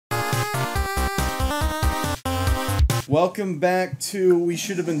Welcome back to. We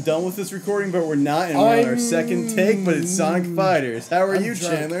should have been done with this recording, but we're not, and we're on our second take. But it's Sonic Fighters. How are you, drunk.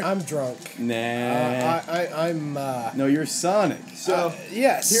 Chandler? I'm drunk. Nah. I'm. No, you're Sonic. So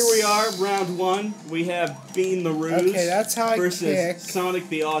yes. Here we are, round one. We have Bean the Ruse. Okay, that's how I versus kick. Sonic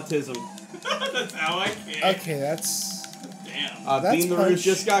the Autism. That's how I kick. Okay, that's. Damn. That's Bean the punch. Ruse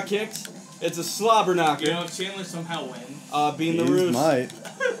just got kicked. It's a slobber knocker. You know, if Chandler somehow wins. Bean the You Ruse. might.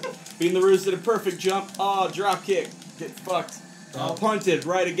 Bean the Ruse did a perfect jump. Drop kick. Get fucked. Punted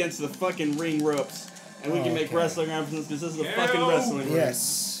right against the fucking ring ropes. And we can make wrestling references because this is a fucking wrestling ring.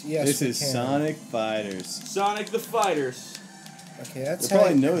 Yes. Yes. This we is can. Sonic Fighters. Sonic the Fighters. Okay, that's They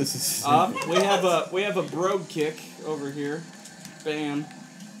probably how. know this is. We have a brogue kick over here. Bam.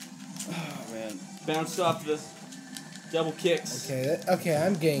 Oh man. Bounced off this. Double kicks. Okay,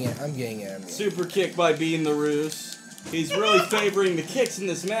 I'm getting it. I'm getting it. Super kick by Bean the Ruse. He's really favoring the kicks in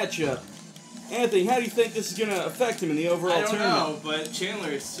this matchup. Anthony, how do you think this is going to affect him in the overall I don't tournament? know, but Chandler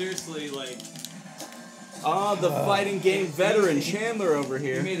is seriously like. The fighting game veteran Chandler over He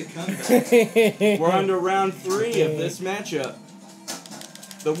here. made a comeback. We're on to round 3 of this matchup.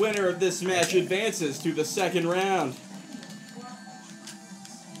 The winner of this match advances to the second round.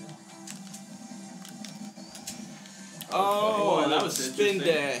 Oh, that was spin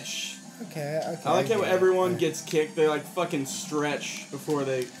interesting. dash. Okay. I like how get it. everyone gets kicked. They like fucking stretch before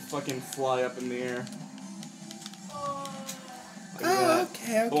they fucking fly up in the air. Like that.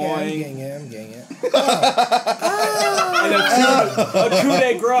 Okay. Boing. I'm getting it. And a coup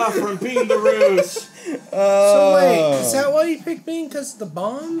de grace from Bean the Ruse. So wait, is that why you picked Bean? Because of the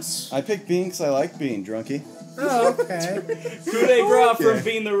bombs? I picked Bean because I like Bean, drunkie. Oh, okay. Coup de grace Okay. from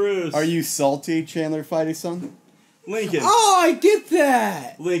Bean the Ruse. Are you salty, Chandler Fighty son? Lincoln? Oh, I get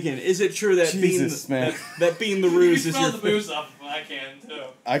that. Lincoln, is it true that Jesus, Bean man. that Bean the You Ruse can is smell your the booze off him. I can too.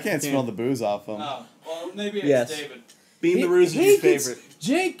 I can't smell the booze off him. Oh, well, maybe it's Yes. David. Bean the Ruse is your favorite?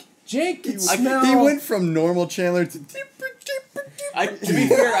 Jake can smell. He went from normal Chandler to. To be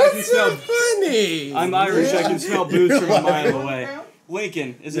fair, I can smell. funny. I'm Irish. I can smell booze from a mile You're away.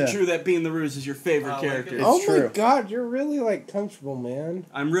 Lincoln, is it Yeah. true that Bean the Ruse is your favorite character? It's Oh my true. God, you're really like comfortable, man.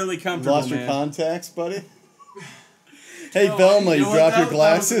 I'm really comfortable, Lost your man. contacts, buddy? Hey, No, Velma, you know what? dropped your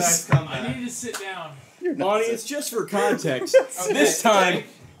That was a nice glasses? comeback. I need to sit down. You're not Audience, just for context, this time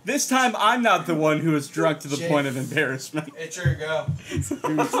I'm not the one who is drunk to the Jake. point of embarrassment. It's your go.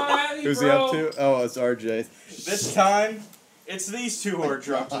 Who's he up to? Oh, it's RJ. This time, it's these two who are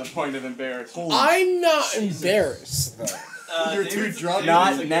drunk to the point of embarrassment. I'm not embarrassed though. You're too drunk.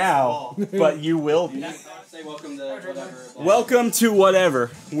 Not now, but you will be. Say welcome to whatever. Welcome to whatever.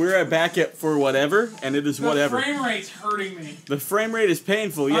 We're back at for whatever, and it is whatever. The frame rate's hurting me. The frame rate is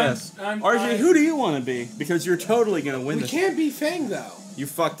painful, yes. I'm RJ, who do you want to be? Because you're totally gonna win We this. can't be Fang though. You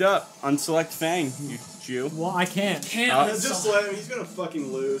fucked up. Unselect Fang, you Jew. Well, I can't. Just let him. He's gonna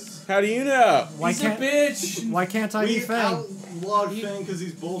fucking lose. How do you know? Why He's a can't? bitch. Why can't I be Fang? outlawed Fang because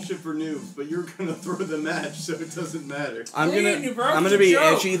he's bullshit for noobs, but you're gonna throw the match, so it doesn't matter. I'm Lean, you broke gonna the be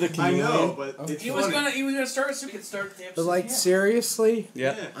joke. edgy the I chameleon. know, but it's He was funny. gonna start so we could start the episode. But like seriously,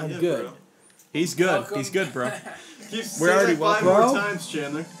 Yeah, I'm good. Bro. he's good. Welcome. He's good, bro. Keep We're saying already that 5 welcome. more Bro. times,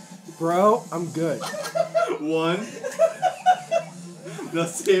 Chandler. bro. I'm good. 1. Now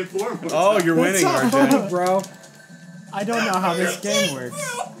say it 4 more Oh, times. you're winning, That's not RJ. funny, bro. I don't know how this game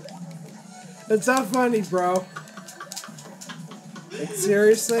works. It's not funny, bro. Like,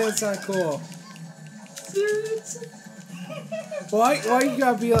 seriously, it's not cool. Why you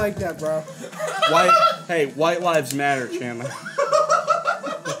gotta be like that, bro? White lives matter, Chandler.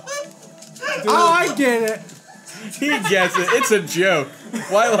 Oh, I get it. He gets it. It's a joke.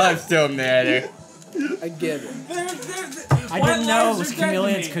 White lives don't matter. I get it. I didn't know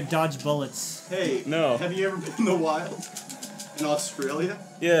chameleons could dodge bullets. Hey, No. have you ever been in the wild? In Australia?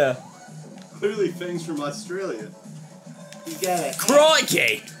 Yeah. Clearly Fang's from Australia. You get it.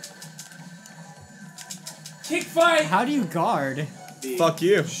 Crikey! Kick fight. How do you guard? Fuck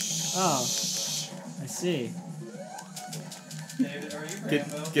you. Oh, I see. David, are you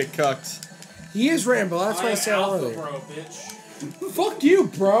Rambo? Get cucked. He is Rambo. That's what I said Alpha, earlier. bro, bitch. Fuck you,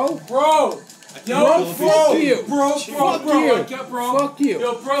 bro. Bro. Bro, fuck you. Bro, Fuck bro, you. I got bro. Fuck you.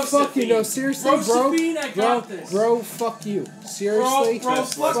 Yo, bro, Fuck you. No, Sabine. seriously, Bro, bro. Sabine, I got this. Bro, fuck you. Seriously, Bro,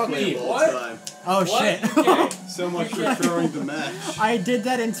 Best let's fuck play me. of all What? time. Oh shit. Okay. So much for throwing the match. I did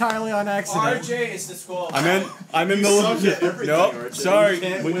that entirely on accident. RJ is disqualified. I'm in You the suck loser. at everything, Nope. RJ. Sorry. You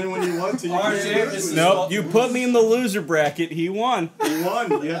can't win when you want to. You RJ can't is lose. Nope. You put me in the loser bracket. He won. You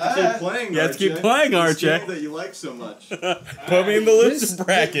won. You have to keep playing. You have to keep RJ. playing, This RJ. game that you like so much. Put me in the loser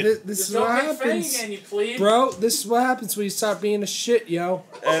bracket. This Just is what don't get Fang happens. again, you plebe. Bro, this is what happens when you stop being a shit, yo.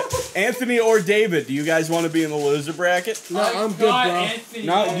 Anthony or David, do you guys want to be in the loser bracket? No, I'm good, God, bro. Anthony,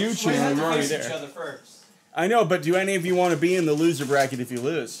 Not man. you, We Chandler, have to you're already face there. each other first. I know, but do any of you want to be in the loser bracket if you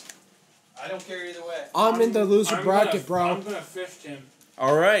lose? I don't care either way. I'm in the loser I'm bracket, gonna, bro. I'm gonna fist him.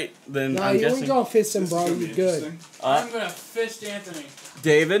 All right, then Nah, I'm you ain't guessing gonna fist him, This is bro. gonna You be good. interesting. I'm gonna fist Anthony.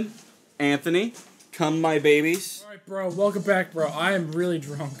 David, Anthony, come my babies. Alright, bro. Welcome back, bro. I am really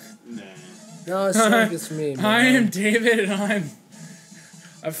drunk. Nah. No, it's not just me, man. I am David, and I've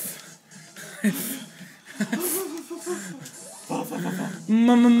I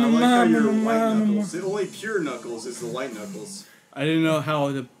like how you're white knuckles. The only pure knuckles is the white knuckles. I didn't know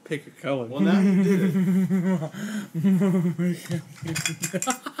how to pick a color. Well, now you did it.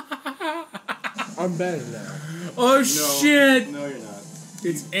 I'm better now. Oh No, shit! No, you're not.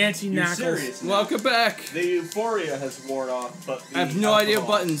 It's anti You're knuckles. serious. Welcome back. The euphoria has worn off, but the I have no idea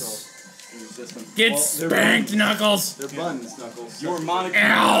alcohol buttons. is still in existence. Get Well, they're spanked, buttons. Knuckles. They're buttons, Knuckles. Your Monica.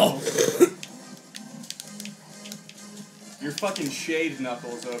 Ow! You're fucking shade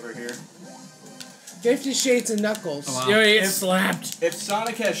knuckles over here. 50 Shades of Knuckles. Oh, wow. Yo, he gets slapped. If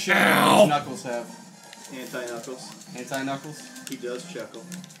Sonic has shade, Ow. what does Knuckles have? Anti-knuckles. Anti-knuckles? He does chuckle.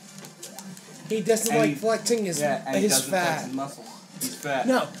 He doesn't And like he- flexing his he his doesn't flex fat. his muscles. He's fat.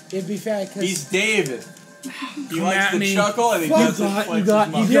 No, it'd be fat because He's David. He likes at to me. chuckle and he Fuck. doesn't You flex his got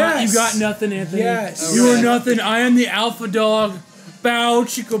muscles. Yes. nothing, Anthony. Yes. You are Okay. nothing. I am the alpha dog. Bow,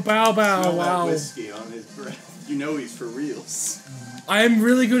 chico, bow, bow. Smell that Wow. whiskey on his breath. You know he's for reals. I am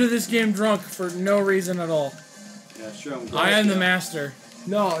really good at this game drunk for no reason at all. Yeah, show him. I am the master.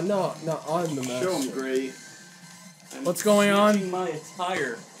 no, I'm the master. Show him, Gray. I'm What's going on? switching my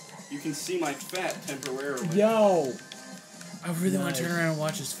attire. You can see my fat temporarily. Yo, I really want to turn around and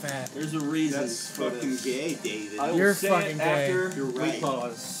watch his fat. There's a reason That's for fucking this. gay, David. I will You're say fucking it gay. after You're we right.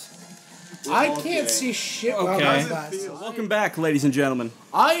 pause. We're I all can't gay. see shit Okay. without How my does it glasses. feel? Welcome back, ladies and gentlemen.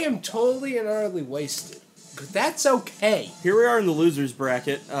 I am totally and utterly wasted, but that's okay. Here we are in the losers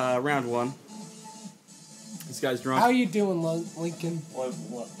bracket, round one. This guy's drunk. How you doing, Lincoln?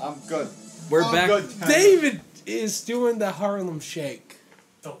 I'm good. We're I'm back. good. David is doing the Harlem Shake.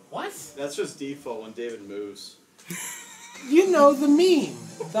 The what? That's just default when David moves. You know the meme.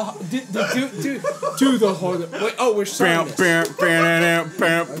 Do the Harlem. Wait, oh, we're starting this.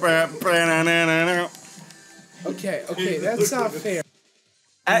 Okay, that's not fair.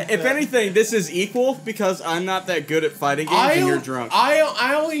 If anything, this is equal because I'm not that good at fighting games and you're drunk. I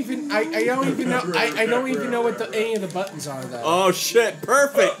don't even know. I don't even know what any of the buttons are though. Oh shit!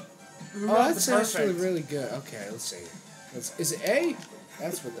 Perfect. Oh, that's actually really good. Okay, let's see. Is it A?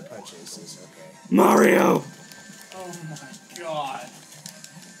 That's what the punch is okay. Mario. Oh my god.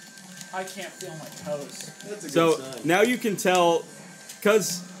 I can't feel my toes. That's a good So sign. now you can tell,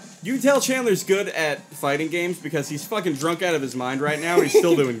 because you can tell Chandler's good at fighting games because he's fucking drunk out of his mind right now and he's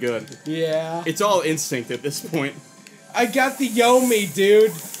still doing good. Yeah. It's all instinct at this point. I got the Yomi,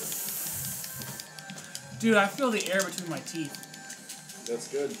 dude. Dude, I feel the air between my teeth. That's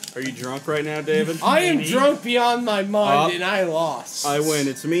good. Are you drunk right now, David? I am Maybe. drunk beyond my mind and I lost. I win.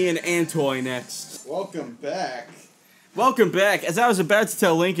 It's me and Antoy next. Welcome back. Welcome back. As I was about to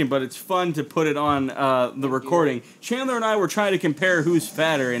tell Lincoln, but it's fun to put it on the recording. Chandler and I were trying to compare who's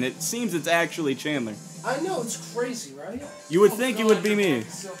fatter, and it seems it's actually Chandler. I know, it's crazy, right? You would think it would be me.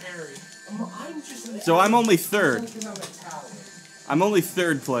 So hairy. I'm just So I'm only third. because I'm Italian. I'm only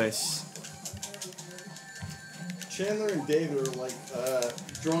third place. Chandler and David are like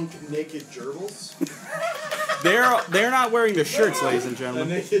drunk, naked gerbils. They're not wearing their shirts, ladies and A gentlemen.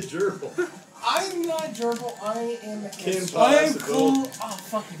 naked gerbil. I'm not gerbil, I am a Kim I am Possible. cool. Oh,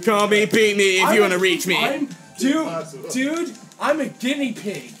 fuck you. Call me, beat me if you want to reach me. Impossible. Dude, I'm a guinea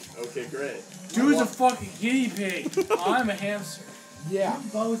pig. Okay, great. Dude's a fucking guinea pig. I'm a hamster. Yeah.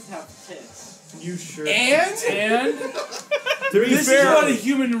 Both have tits. You sure? And? And To be this is what a fair,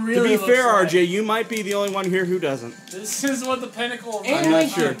 human really to be fair, looks like. RJ, you might be the only one here who doesn't. This is what the pinnacle of And I'm not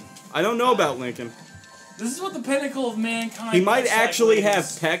mankind. sure. I don't know about Lincoln. This is what the pinnacle of mankind. He might looks like, actually have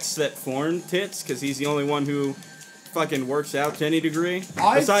ladies. pecs that form tits, because he's the only one who fucking works out to any degree.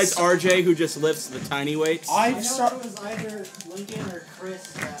 I've Besides s- RJ, who just lifts the tiny weights. I it start. was either Lincoln or Chris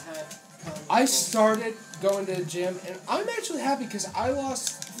that had. I started going to the gym, and I'm actually happy because I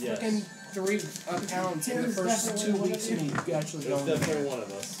lost freaking 3 pounds in the first 2 weeks of me actually going. There's definitely one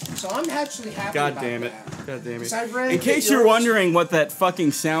of us. So I'm actually happy God about damn it. that. God damn it. 'Cause I read In case you're wondering what that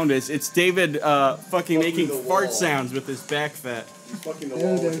fucking sound is, it's David fucking making fart sounds with his back fat. He's fucking the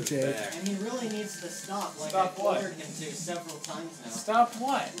wall with his back. And he really needs to stop, like Stop I what? ordered him to several times now. Stop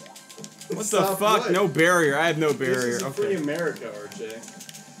what? What the Stop fuck? what? No barrier. I have no barrier. This is a free Okay. America, RJ.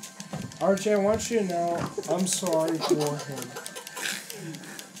 RJ, I want you to know I'm sorry for him.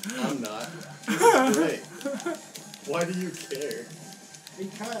 I'm not. This is great. Why do you care?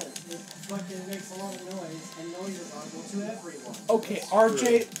 Because it fucking makes a lot of noise and noise is audible to everyone. Okay,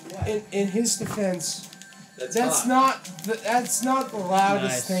 RJ, in his defense, that's not the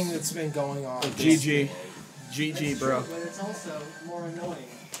loudest thing that's been going on. GG. GG, It's bro. true, but it's also more annoying.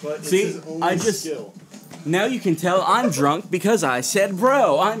 But it's See, his only I just- skill. Now you can tell I'm drunk because I said,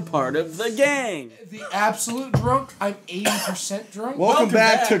 bro, I'm part of the gang. The absolute drunk, I'm 80% drunk. Welcome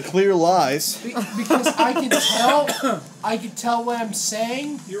back to Clear Lies. Because I can tell what I'm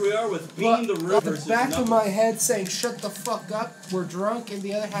saying. Here we are with But Bean the at River. the back of my head saying "shut the fuck up," we're drunk, and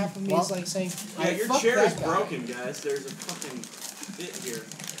the other half of me is like saying, Yeah, your fuck chair that is guy." broken, guys. There's a fucking bit here.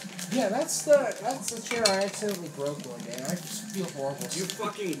 Yeah, that's the chair I accidentally broke one day. I just feel horrible. You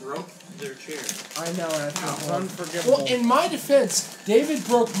fucking broke their chair. I know, and I feel It's horrible. unforgivable. Well, in my defense, David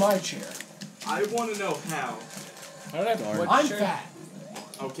broke my chair. I want to know how. How did I what I'm chair? fat.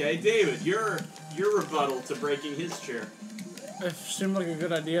 Okay, David, your rebuttal to breaking his chair. It seemed like a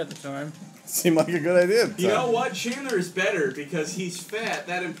good idea at the time. Seemed like a good idea. at the You time. know what? Chandler is better because he's fat.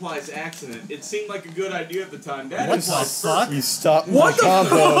 That implies accident. It seemed like a good idea at the time. That What the implies fuck? You stopped What my the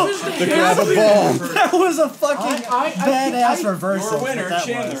combo to grab a bomb. That was a fucking I- badass I- reversal. You're a winner, that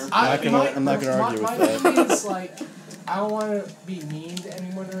Chandler. was. I'm not gonna argue my with thing is like, I don't want to be mean to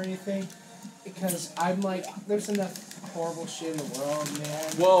anyone or anything, because I'm like, there's enough horrible shit in the world,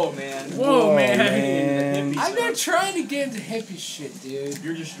 man. Whoa, man. Whoa, man. man. I'm not trying to get into hippie shit, dude.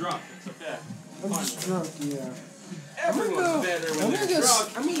 You're just drunk. It's okay. I'm just drunk, yeah. Everyone's go- better I'm when they're gonna go drunk.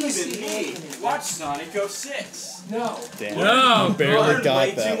 I'm gonna go Even see me. Anthony. Watch Sonic 06. No. Damn. No. You barely Learned got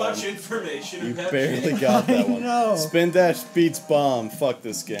way that too one. much information. You in that barely shit. got that one. know. Spin dash beats bomb. Fuck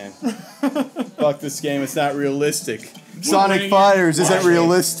this game. Fuck this game. It's not realistic. Sonic winning Fighters isn't Watch me.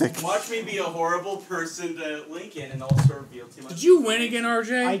 realistic. Watch me be a horrible person to Lincoln and also reveal too much. Did you win again,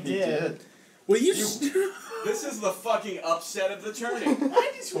 RJ? I He did. Well, you. This is the fucking upset of the tournament.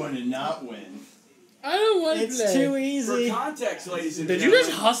 I just want to not win. I don't want to It's play. too For easy. context, ladies and Did you gentlemen.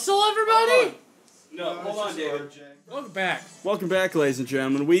 just hustle everybody? No, hold on, David. Welcome back. Welcome back, ladies and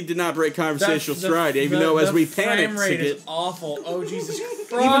gentlemen. We did not break conversational The- stride, even the- though as the we frame panicked to rate is get, awful. Oh Jesus Christ!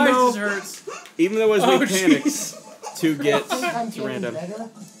 though- This hurts. even though as we Oh, panicked jeez. to get I think I'm to getting random. better.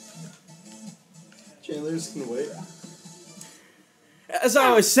 Chandler's gonna wait. As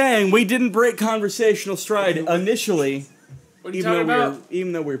I was saying, we didn't break conversational stride initially, What are you talking about?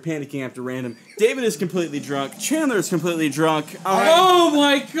 even though we were panicking after random. David is completely drunk. Chandler is completely drunk. Oh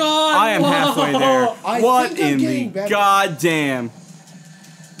my God! I am halfway there. I What think I'm in the getting better. goddamn?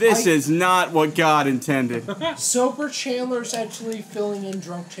 This I- is not what God intended. Sober Chandler's actually filling in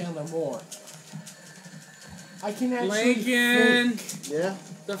drunk Chandler more. I can actually Lincoln, think. Yeah.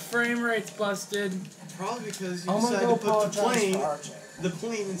 the frame rate's busted. Probably because you I'm gonna decided go to put the apologize plane, for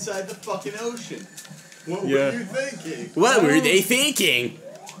RJ. inside the fucking ocean. What Yeah. were you thinking? What were they thinking?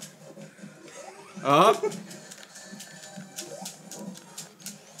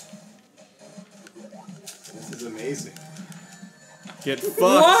 This is amazing. Get fucked.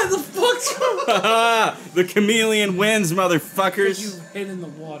 What the fuck's The chameleon wins, motherfuckers. You hit in the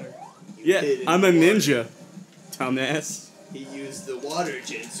water. Yeah, I'm a ninja. Dumbass. He used the water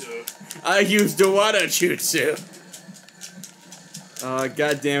jutsu. I used the water jutsu.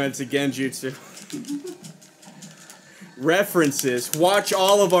 God damn it, it's a genjutsu. References. Watch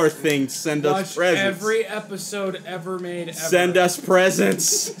all of our things. Send us Watch presents. every episode ever made ever. Send us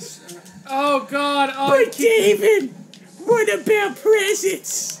presents. Oh God! Oh, But David, what about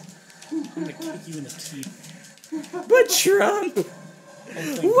presents? I'm gonna kick you in the teeth. But Trump,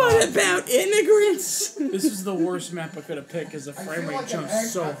 what about immigrants? This is the worst map I could have picked because the I frame feel rate like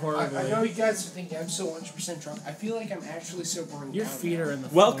jumps so I horribly. know you guys are thinking I'm so 100% drunk. I feel like I'm actually sobering Your down feet now. are in the.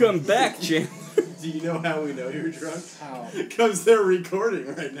 Welcome back, Jim. Do you know how we know you're drunk? How? Because they're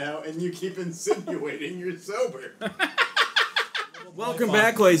recording right now and you keep insinuating you're sober. Welcome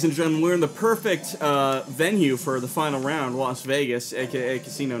back, ladies and gentlemen. We're in the perfect venue for the final round, Las Vegas, aka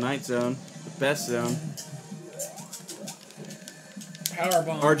Casino Night Zone, the best zone.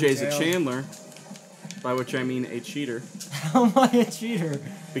 Powerbomb. RJ's a Dale. Chandler, by which I mean a cheater, How am I a cheater?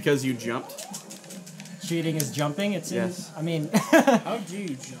 because you jumped. cheating is jumping. It's Yes. I mean, How do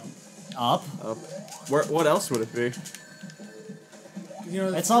you jump? up. What else would it be? You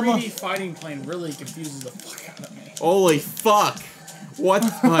know, the It's 3D almost- fighting plane really confuses the fuck out of me. Holy fuck! What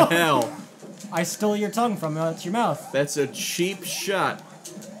the hell? I stole your tongue from out your mouth. That's a cheap shot.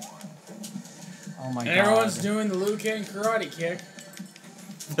 Oh my And god. everyone's doing the Liu Kang karate kick.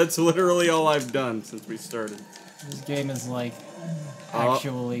 That's literally all I've done since we started. This game is like Oh,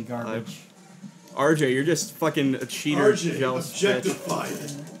 actually garbage. RJ, you're just fucking a cheater, RJ, jealous bitch.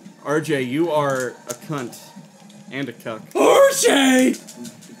 objectified. RJ, you are a cunt. And a cuck.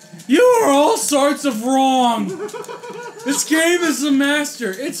 RJ! You are all sorts of wrong! This game is a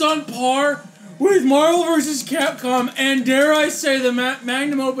master. It's on par with Marvel vs. Capcom and, dare I say, the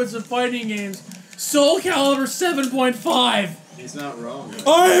magnum opus of fighting games, Soul Calibur 7.5. He's not wrong.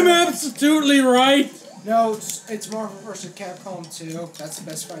 I am absolutely right! No, it's Marvel vs. Capcom 2. That's the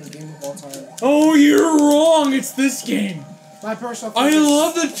best fighting game of all time. Oh, you're wrong! It's this game! My personal I favorite.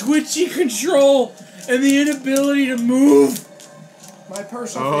 love the twitchy control and the inability to move! My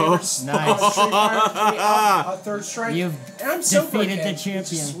personal favorite. Nice. Street Fighter 3 Third Strike. You've and I'm so defeated the Which is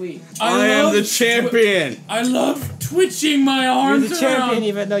champion. sweet. I am love the champion! I love twitching my You're arms the champion around.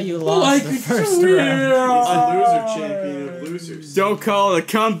 even though you lost Like the a first twin. round. He's the loser champion of losers. Don't call it a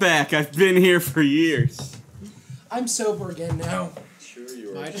comeback. I've been here for years. I'm sober again now. Sure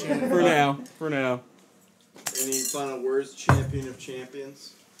you My are. channel. For now. For now. Any final words, champion of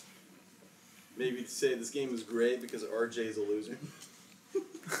champions? Maybe to say this game is great because RJ is a loser.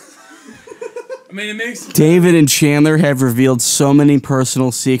 I mean, it makes David and Chandler have revealed so many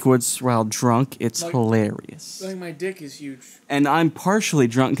personal secrets while drunk. It's Like- hilarious. like my dick is huge. And I'm partially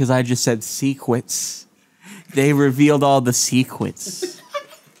drunk because I just said secrets. They revealed all the secrets.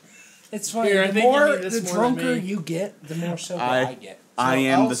 It's funny. Here, I the think you more need this the more than drunker me. you get, the more sober I- I get. I So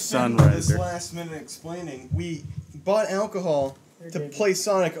am I'll the spend sun This riser. last minute explaining. We bought alcohol to play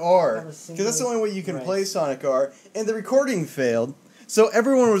Sonic R Have a because that's the single only way you can rice. play Sonic R, and the recording failed. So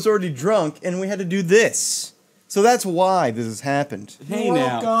everyone was already drunk, and we had to do this. So that's why this has happened. Hey You're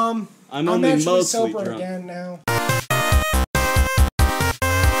now. welcome. I'm I'm only actually mostly sober drunk. again now.